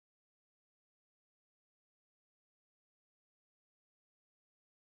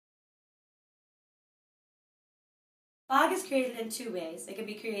Fog is created in two ways. It can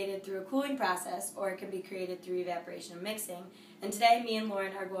be created through a cooling process, or it can be created through evaporation and mixing. And today, me and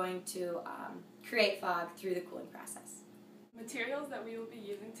Lauren are going to create fog through the cooling process. Materials that we will be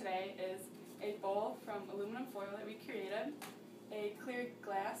using today is a bowl from aluminum foil that we created, a clear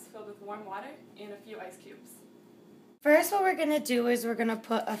glass filled with warm water, and a few ice cubes. First, what we're going to do is we're going to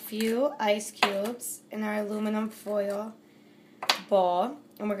put a few ice cubes in our aluminum foil bowl,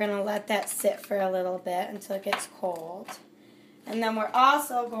 and we're going to let that sit for a little bit until it gets cold. And then we're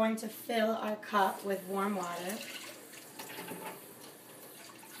also going to fill our cup with warm water.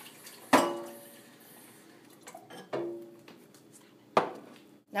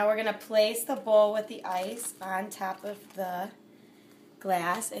 Now we're going to place the bowl with the ice on top of the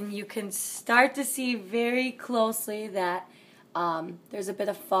glass, and you can start to see very closely that there's a bit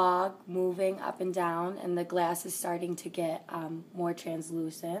of fog moving up and down, and the glass is starting to get more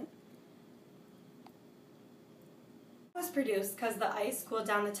translucent. It was produced because the ice cooled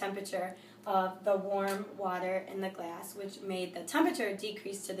down the temperature of the warm water in the glass, which made the temperature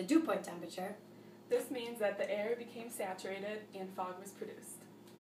decrease to the dew point temperature. This means that the air became saturated and fog was produced.